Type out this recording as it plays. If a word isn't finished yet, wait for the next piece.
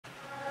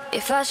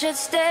if I should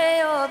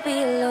stay or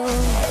be alone.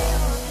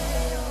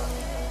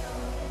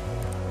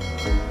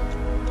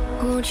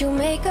 Won't you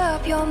make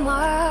up your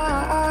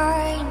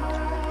mind?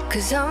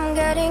 'Cause I'm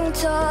getting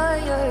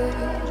tired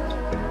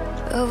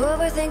of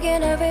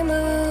overthinking every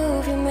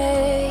move you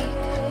make,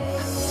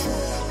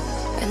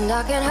 and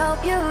I can help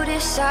you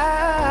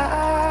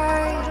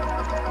decide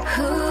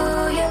who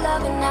you're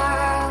loving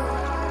now,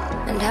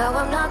 and how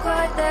I'm not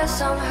quite there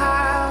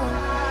somehow.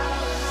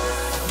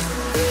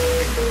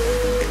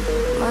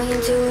 My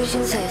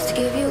intuition says to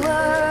give you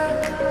up,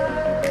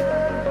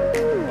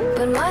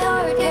 but my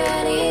heart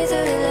can't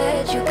easily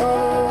let you go.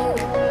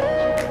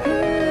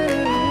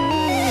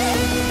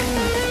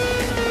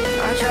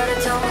 I try to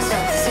tell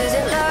myself this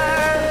isn't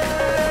love,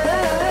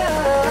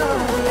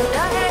 and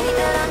I hate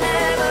that I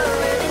never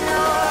really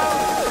know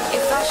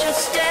if I should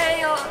stay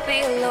or be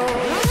alone.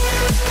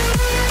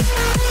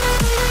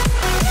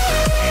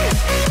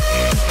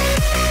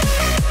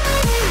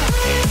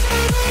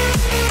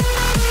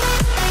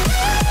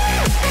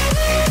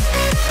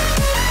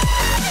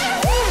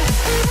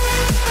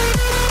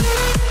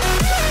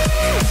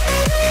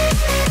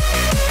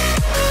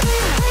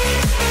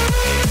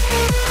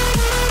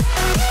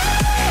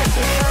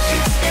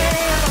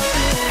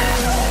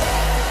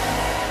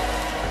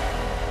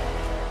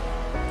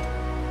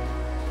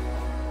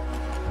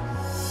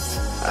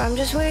 I'm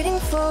just waiting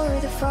for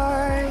the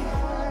fight,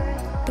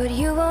 but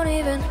you won't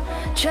even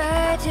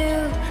try to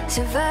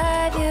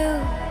survive. You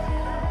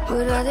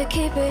would rather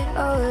keep it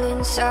all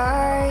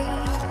inside,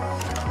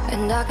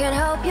 and I can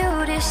help you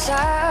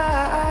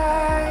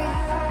decide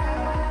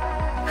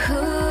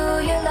who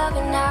you're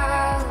loving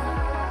now,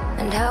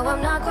 and how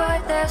I'm not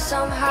quite there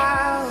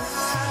somehow.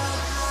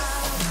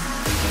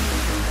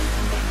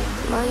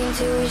 My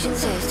intuition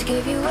says to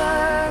give you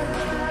up,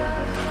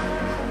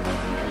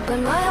 but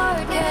my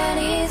heart can't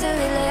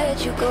easily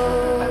let you go.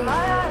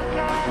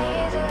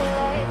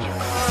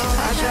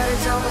 I try to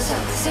tell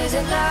myself this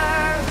isn't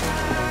love,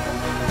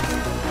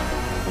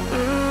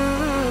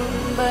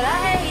 but I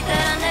hate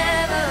that I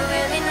never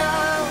really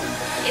know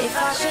if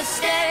I should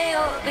stay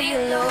or be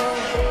alone.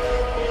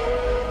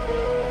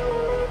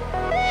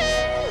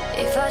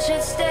 If I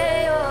should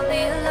stay or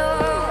be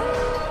alone.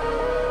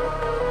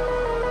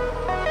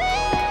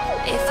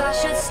 If I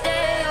should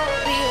stay or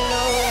be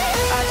alone.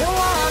 I don't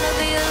wanna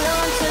be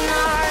alone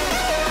tonight.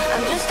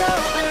 I'm just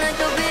hoping that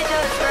you'll be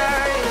just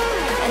right,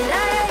 and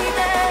I hate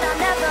that I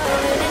never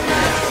really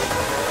know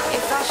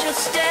if I should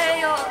stay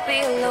or be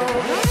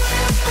alone.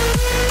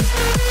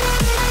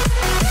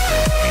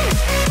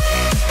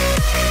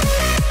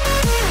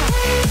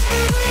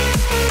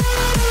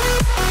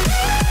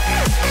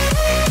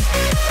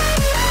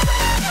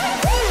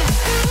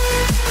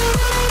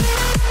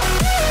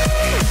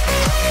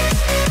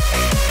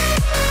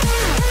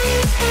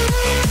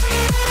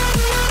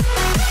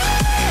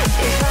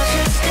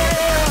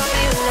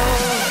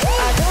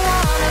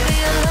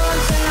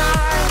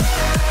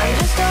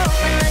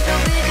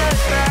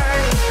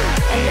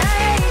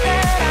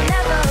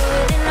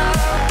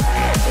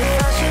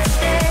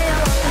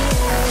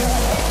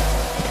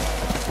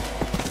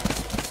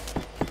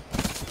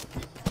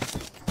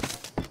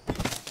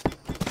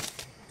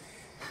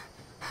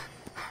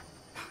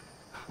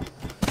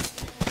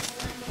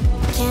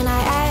 Can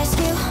I ask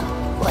you,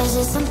 was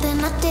it something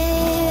I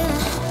did?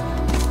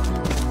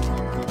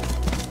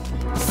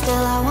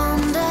 Still I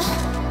wonder,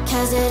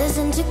 'cause it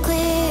isn't too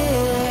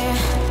clear.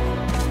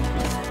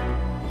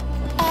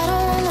 I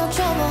don't want no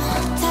trouble,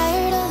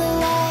 tired of the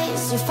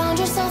lies. You found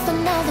yourself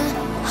another,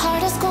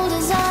 heart as cold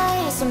as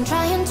ice. I'm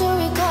trying to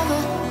recover,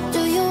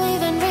 do you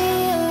even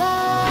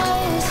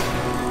realize?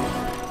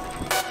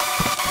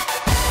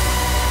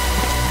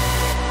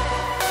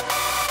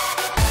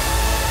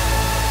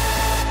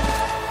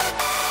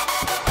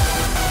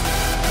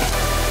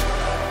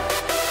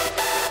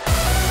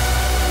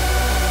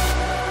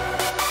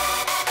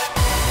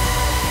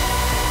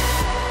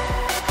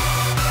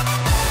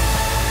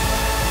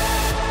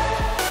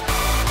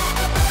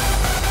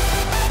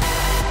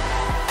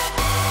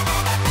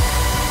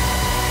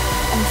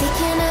 I'm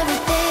thinking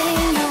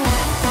everything you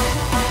want.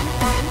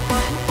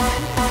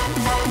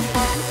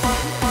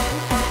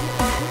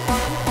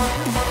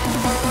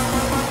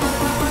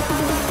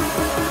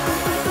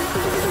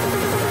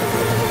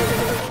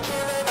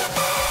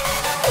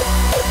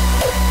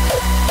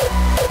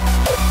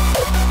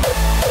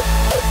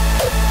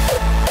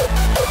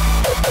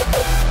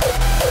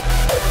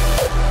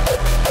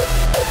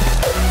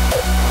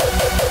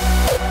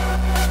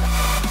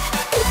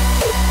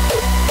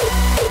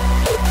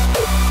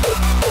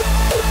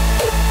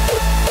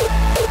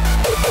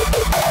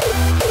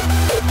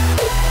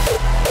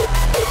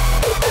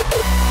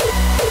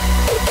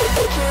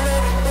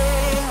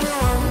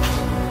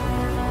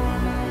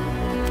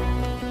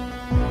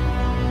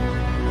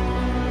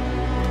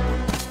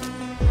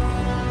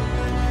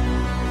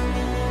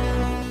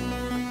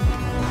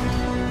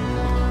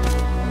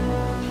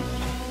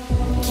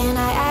 Can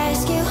I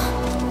ask you,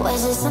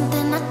 was it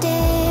something I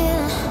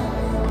did?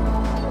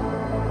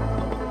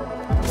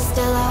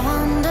 Still I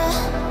wonder,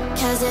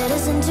 'cause it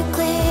isn't too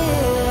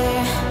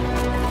clear.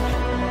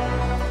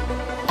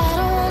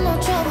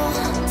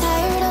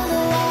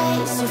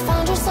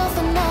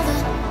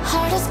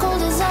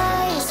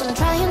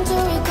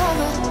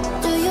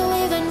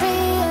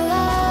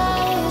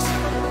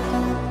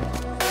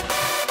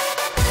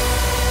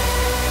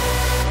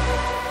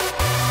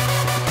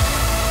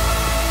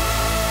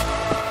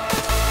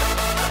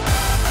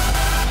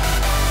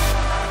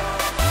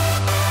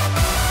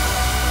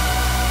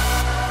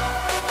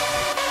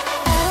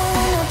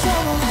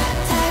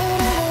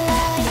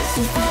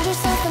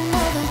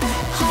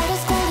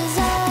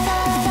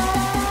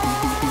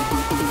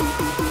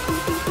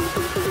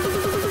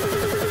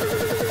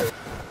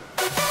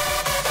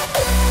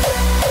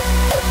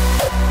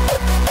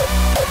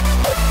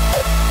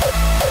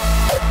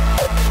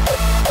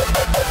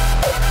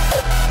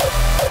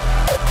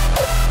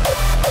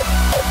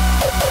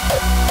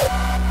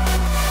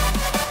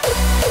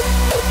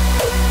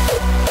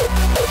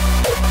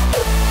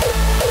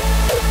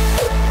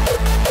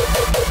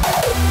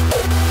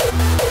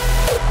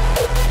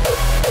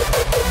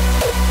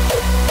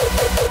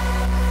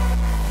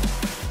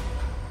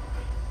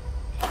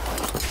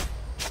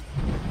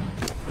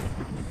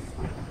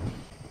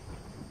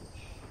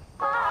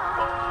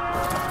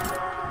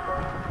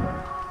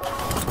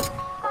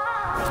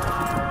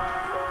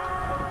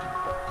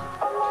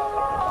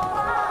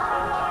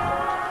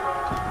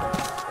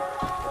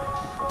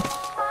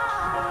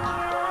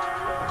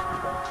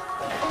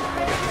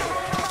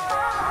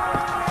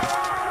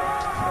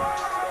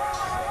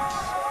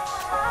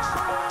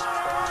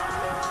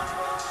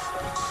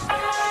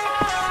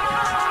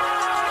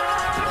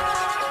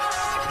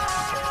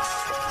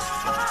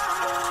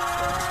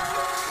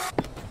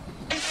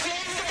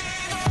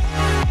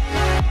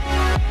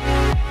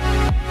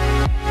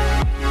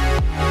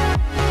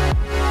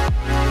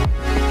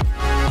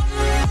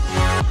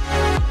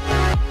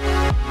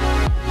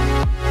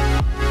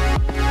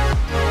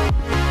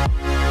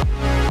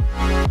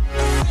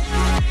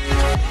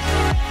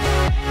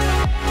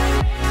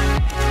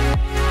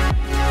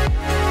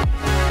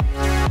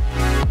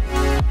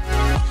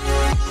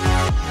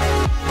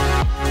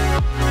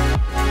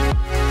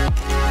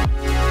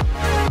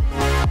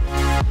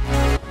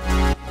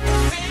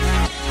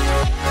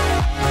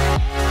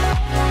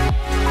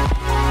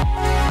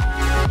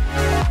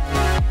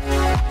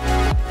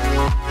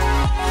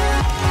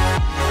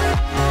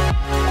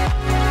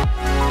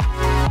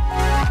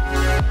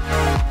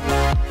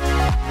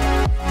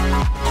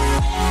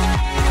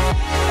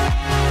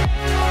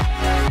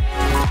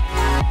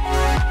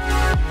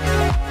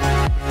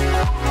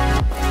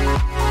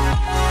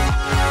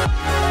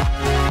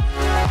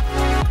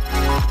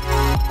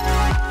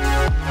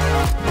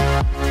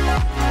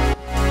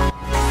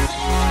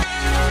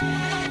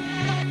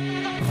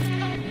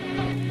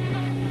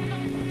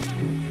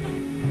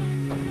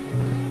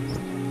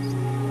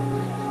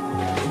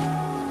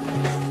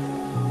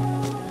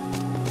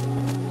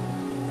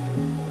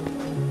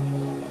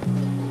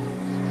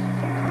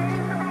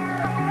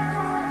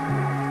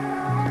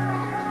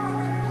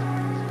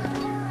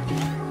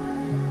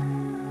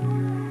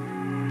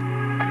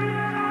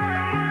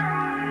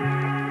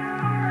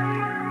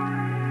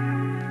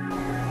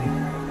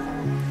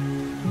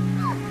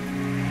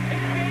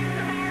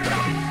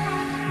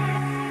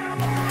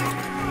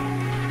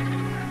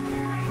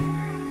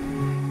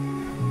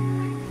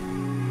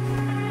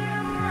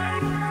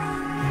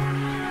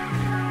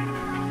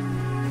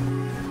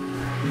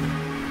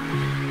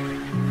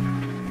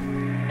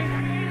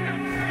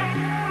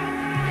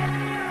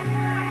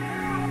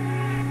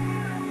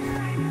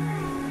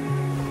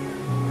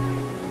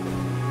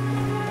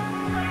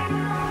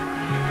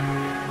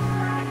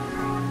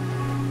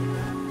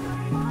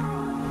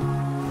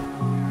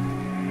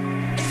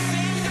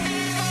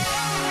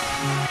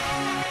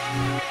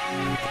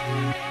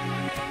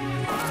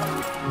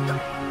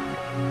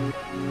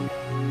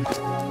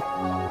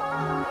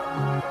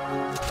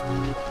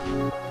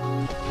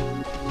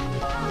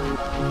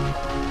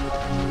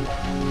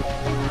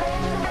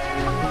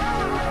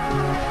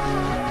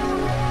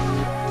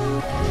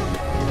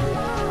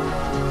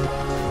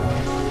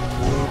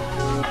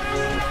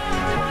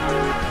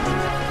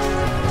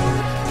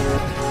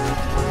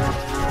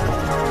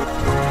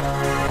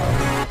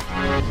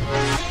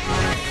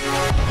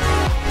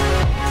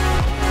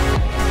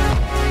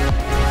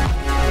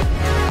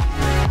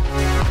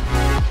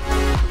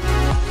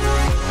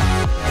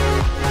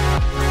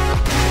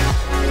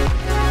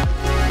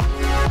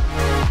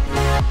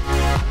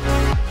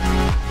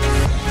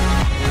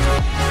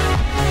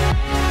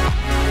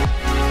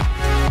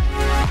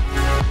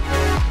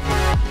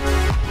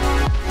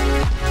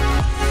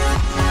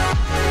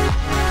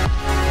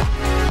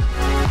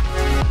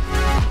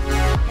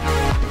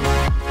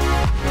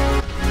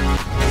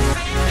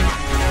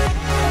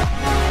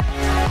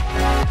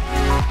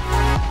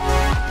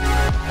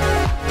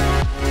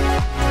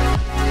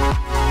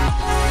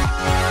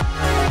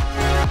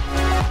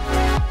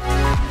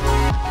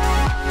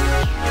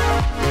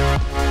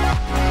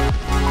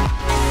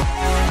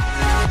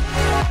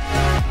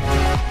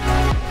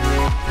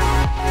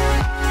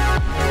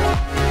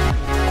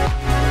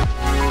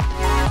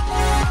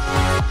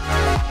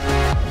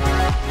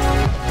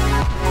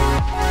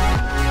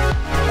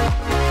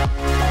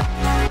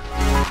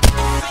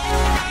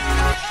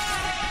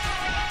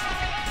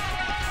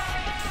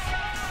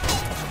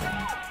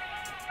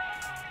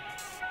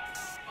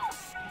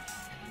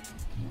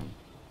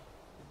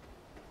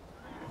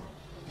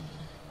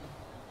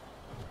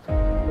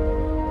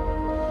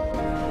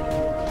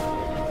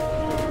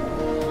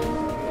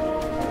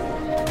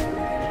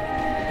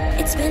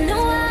 It's been a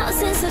while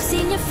since I've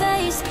seen your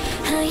face.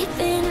 How you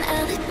been?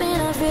 I'll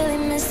admit I really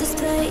miss this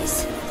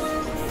place.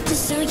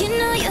 Just so you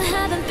know you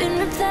haven't been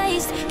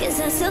replaced, 'cause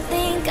I still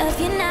think of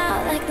you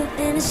now like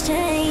nothing has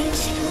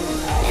changed.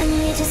 And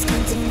we just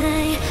can't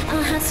deny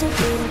our hearts are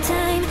beating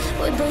time.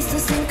 We're both so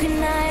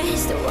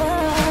synchronized,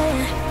 whoa.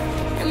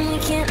 And we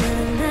can't let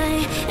them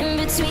lie. In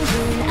between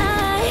you and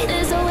I,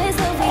 there's always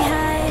love we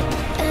hide.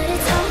 But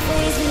it's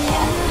always with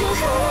you.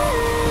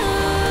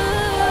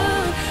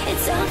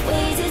 It's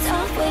always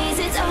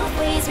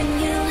when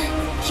you.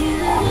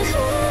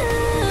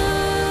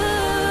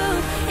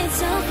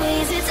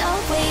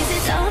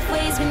 It's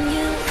always when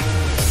you.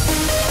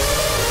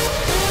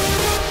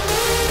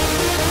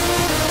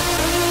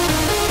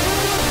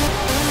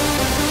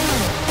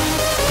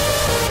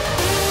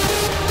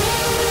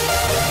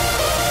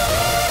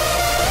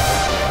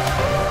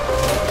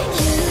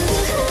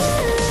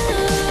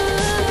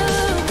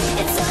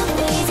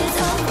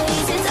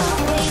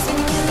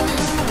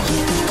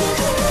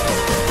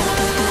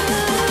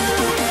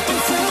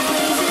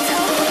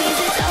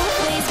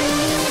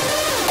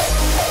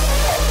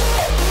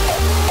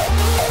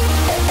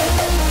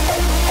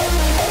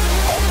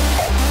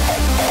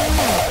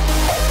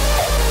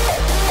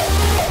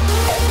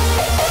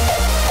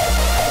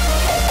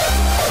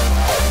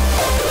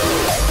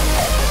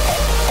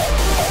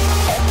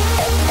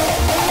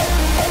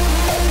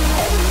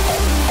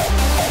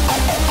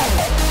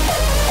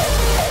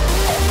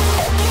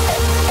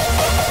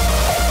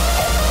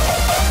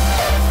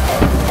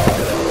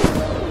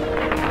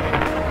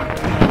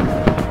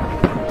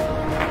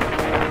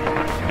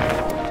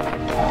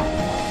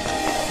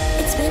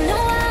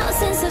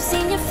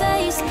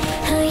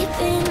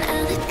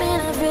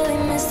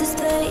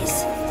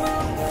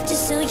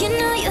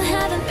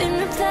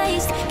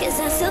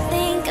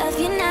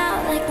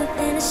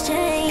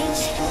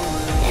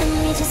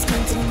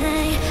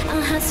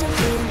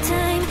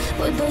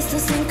 We're both so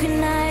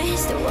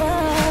synchronized,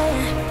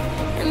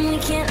 whoa. And we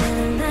can't let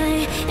them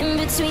lie. In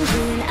between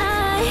you and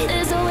I,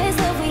 there's always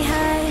love we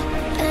hide.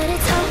 But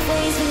it's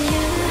always with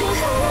you.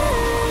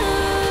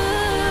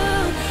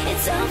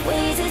 It's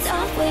always when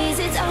you.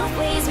 It's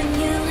always when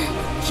you.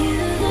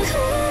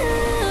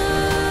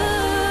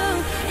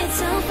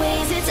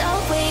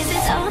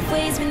 It's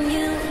always when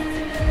you.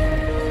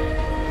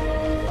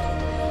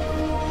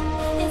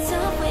 It's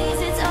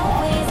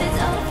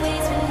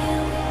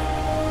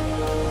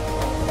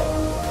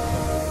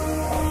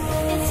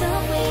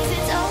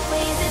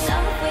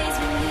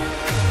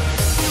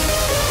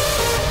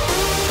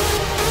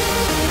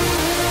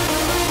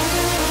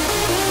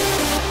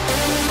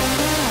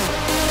when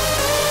you.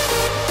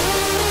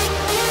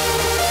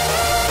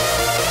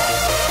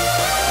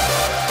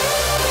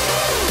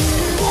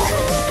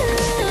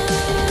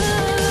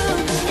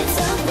 It's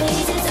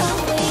always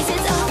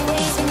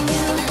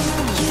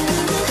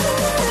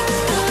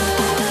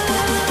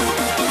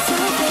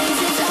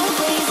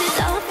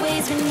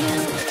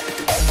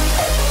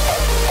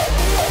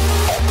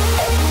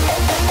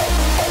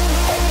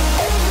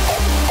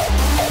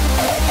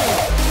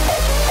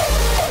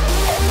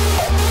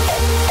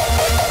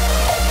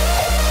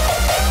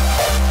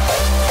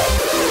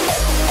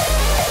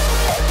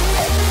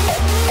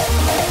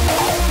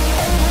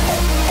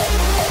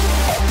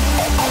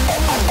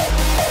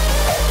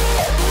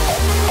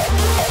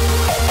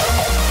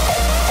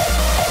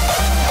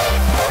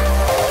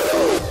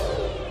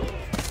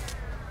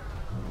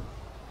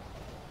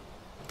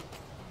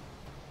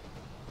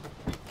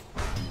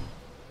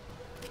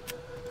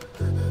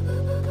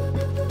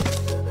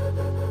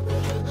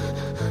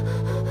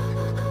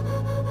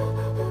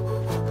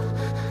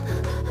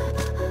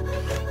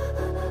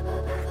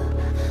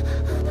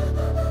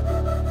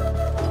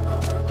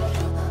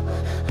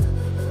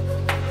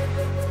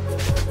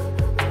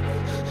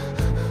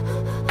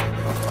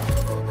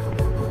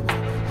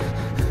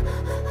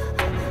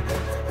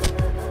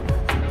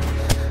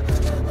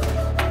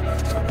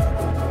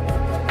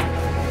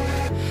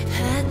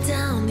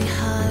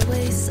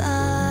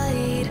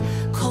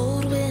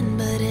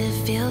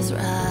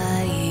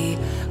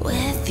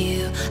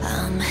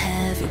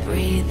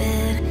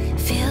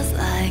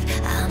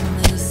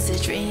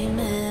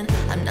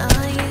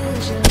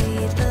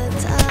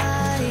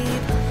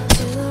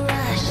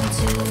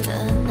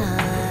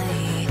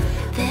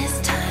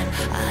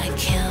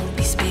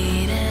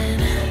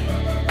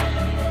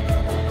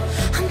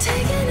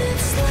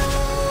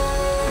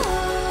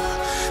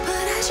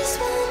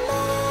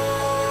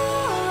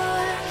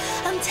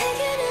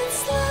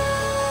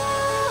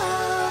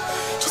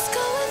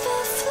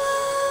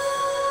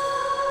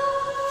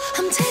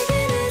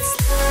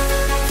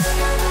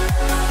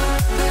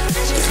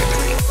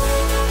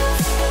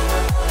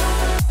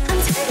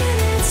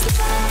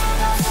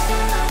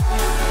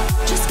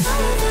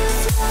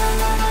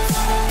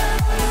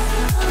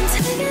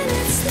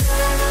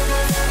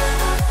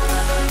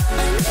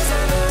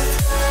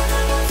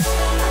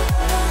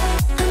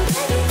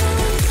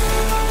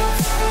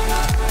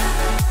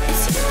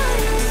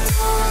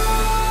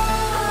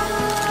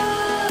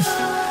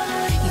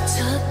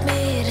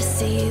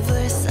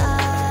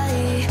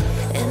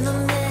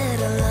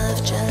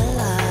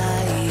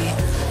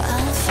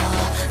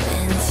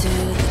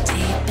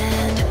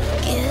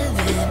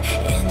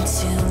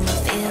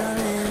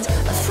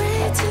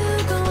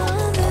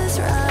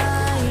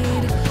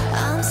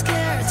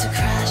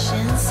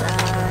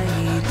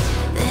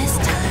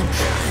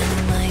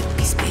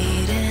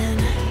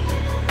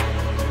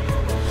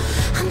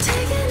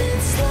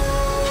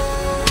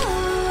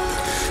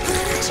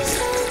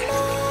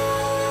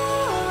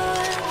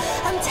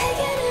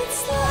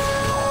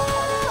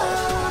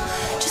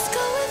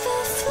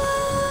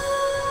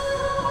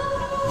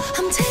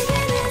I'm taking